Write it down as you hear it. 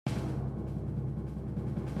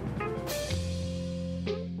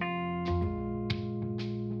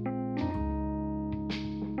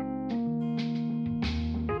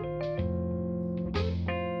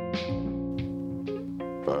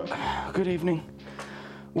Good evening.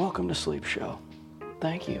 Welcome to Sleep Show.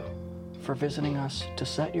 Thank you for visiting us to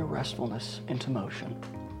set your restfulness into motion.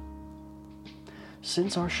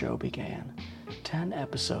 Since our show began 10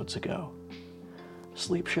 episodes ago,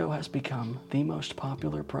 Sleep Show has become the most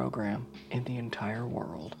popular program in the entire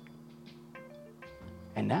world.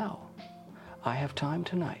 And now, I have time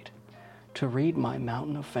tonight to read my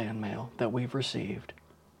mountain of fan mail that we've received.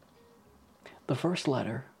 The first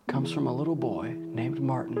letter comes from a little boy named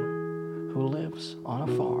Martin who lives on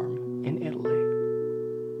a farm in Italy.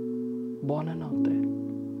 Buonanotte.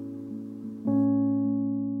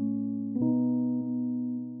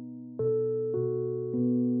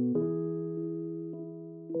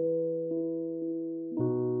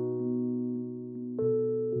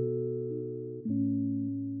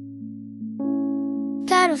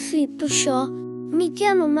 Caro Sleep Show, mi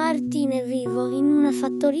chiamo Martin e vivo in una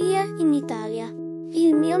fattoria in Italia.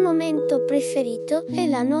 Il mio momento preferito è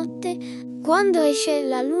la notte, quando esce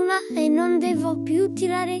la luna e non devo più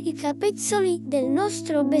tirare i capezzoli del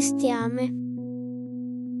nostro bestiame.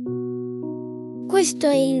 Questo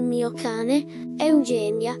è il mio cane,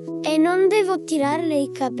 Eugenia, e non devo tirarle i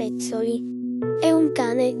capezzoli. È un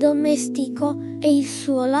cane domestico e il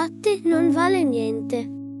suo latte non vale niente.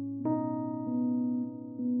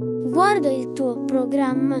 Guardo il tuo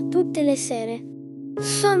programma tutte le sere.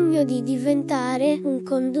 Sogno di diventare un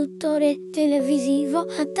conduttore televisivo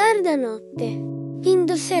a tarda notte.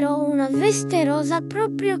 Indosserò una veste rosa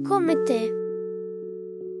proprio come te.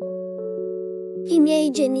 I miei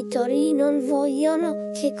genitori non vogliono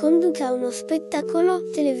che conduca uno spettacolo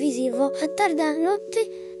televisivo a tarda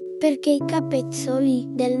notte perché i capezzoli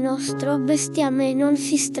del nostro bestiame non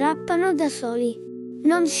si strappano da soli.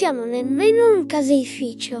 Non siamo nemmeno un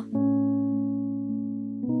caseificio.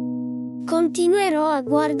 Continuerò a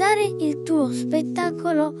guardare il tuo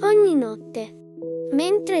spettacolo ogni notte,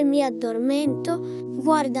 mentre mi addormento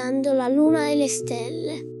guardando la luna e le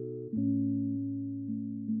stelle.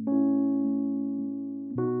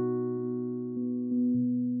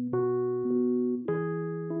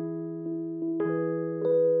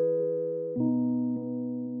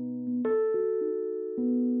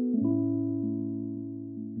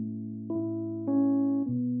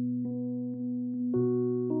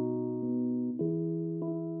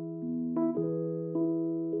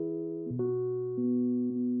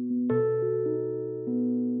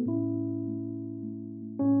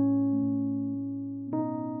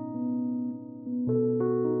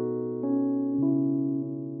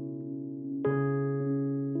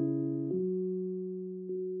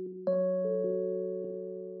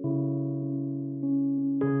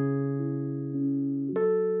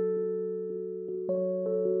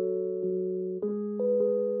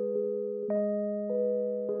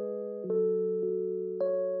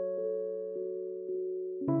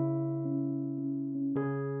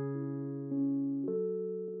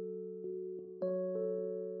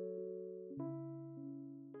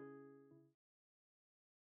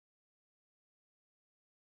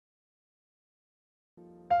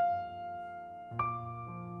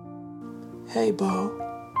 Hey, Bo.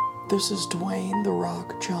 This is Dwayne The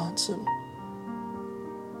Rock Johnson.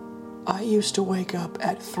 I used to wake up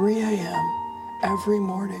at 3 a.m. every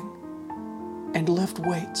morning and lift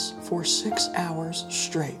weights for 6 hours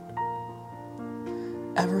straight.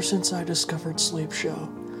 Ever since I discovered Sleep Show,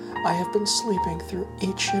 I have been sleeping through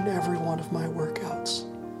each and every one of my workouts.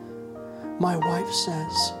 My wife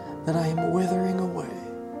says that I am withering away.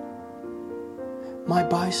 My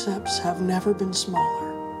biceps have never been smaller.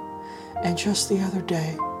 And just the other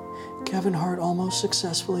day, Kevin Hart almost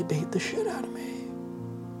successfully beat the shit out of me.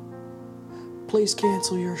 Please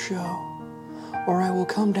cancel your show, or I will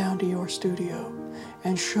come down to your studio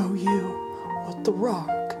and show you what The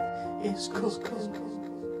Rock is cooking.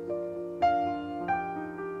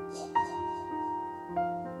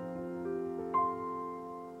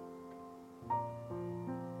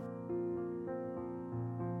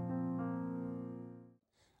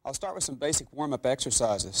 I'll start with some basic warm-up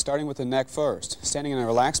exercises, starting with the neck first. Standing in a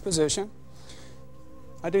relaxed position.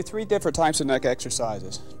 I do 3 different types of neck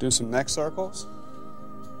exercises. Do some neck circles,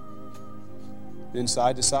 then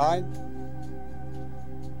side to side,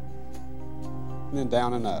 and then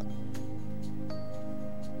down and up.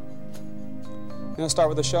 Then I'll start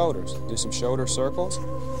with the shoulders. Do some shoulder circles.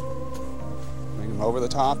 Bring them over the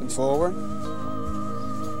top and forward.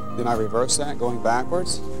 Then I reverse that, going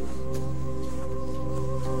backwards.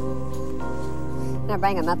 Now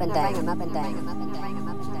bring them up and down.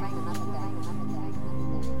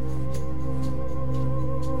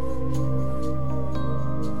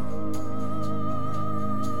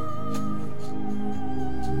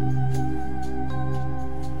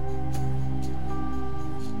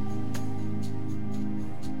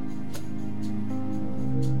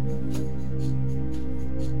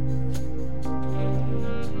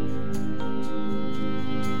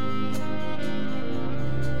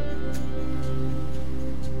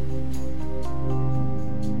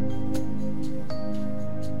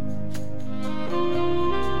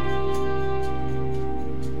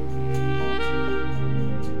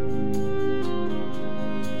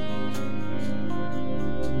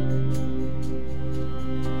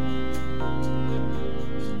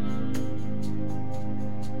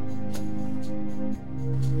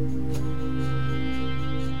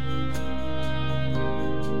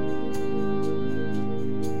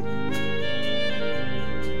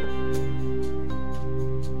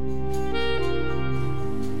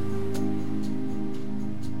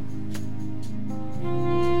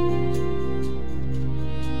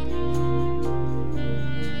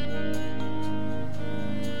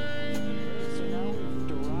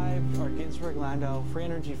 Landau, free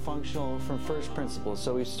energy functional from first principles.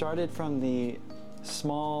 So we started from the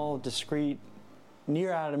small, discrete,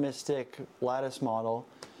 near atomistic lattice model,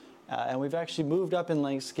 and we've actually moved up in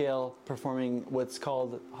length scale, performing what's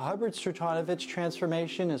called Hubbard-Stratonovich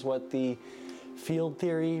transformation, is what the field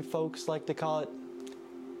theory folks like to call it.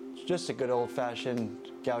 It's just a good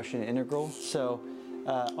old-fashioned Gaussian integral. So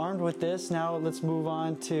armed with this, now let's move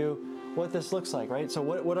on to what this looks like, right? So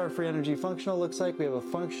what our free energy functional looks like. We have a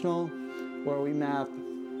functional where we map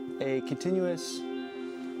a continuous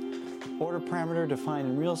order parameter defined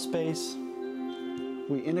in real space.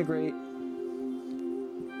 We integrate.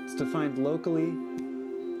 It's defined locally.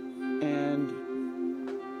 And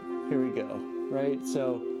here we go, right?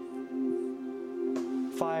 So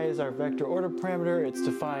phi is our vector order parameter. It's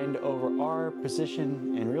defined over R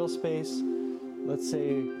position in real space. Let's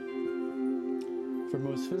say for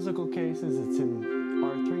most physical cases, it's in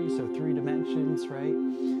R3, so 3 dimensions, right?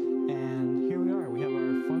 And here we are. We have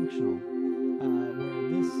our functional, where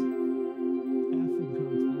this F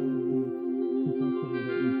encodes all of the complexity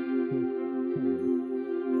that we just covered.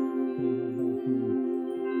 So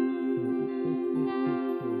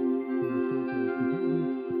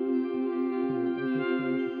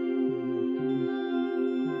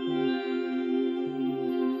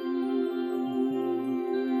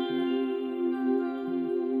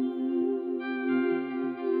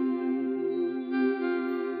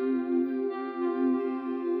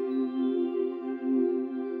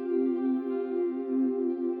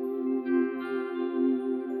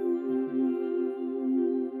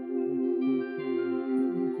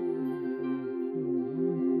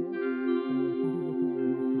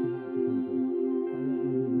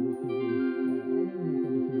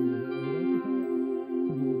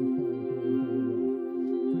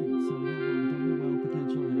we have both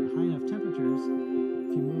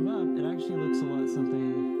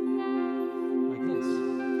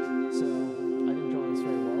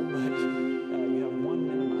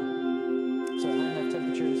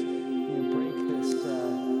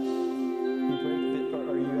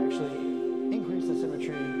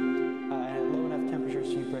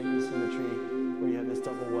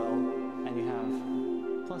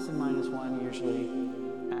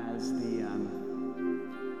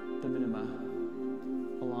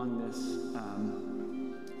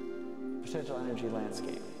potential energy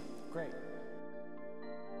landscape. Great.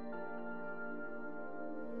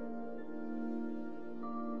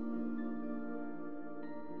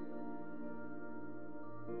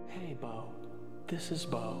 Hey, Bo. This is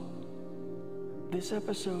Bo. This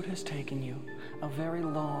episode has taken you a very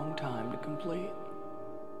long time to complete.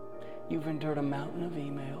 You've endured a mountain of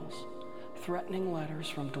emails, threatening letters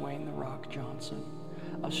from Dwayne "The Rock" Johnson,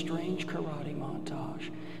 a strange karate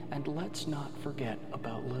montage, and let's not forget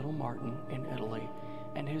about little Martin in Italy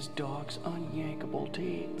and his dog's unyankable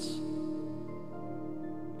teats.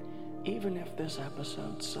 Even if this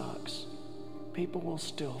episode sucks, people will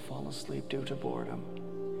still fall asleep due to boredom,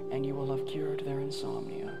 and you will have cured their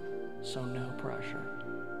insomnia, so no pressure.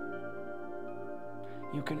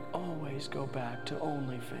 You can always go back to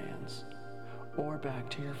OnlyFans, or back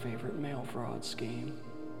to your favorite mail fraud scheme.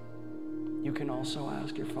 You can also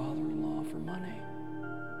ask your father-in-law for money.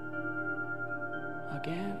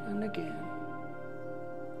 Again and again,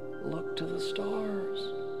 look to the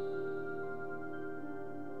stars.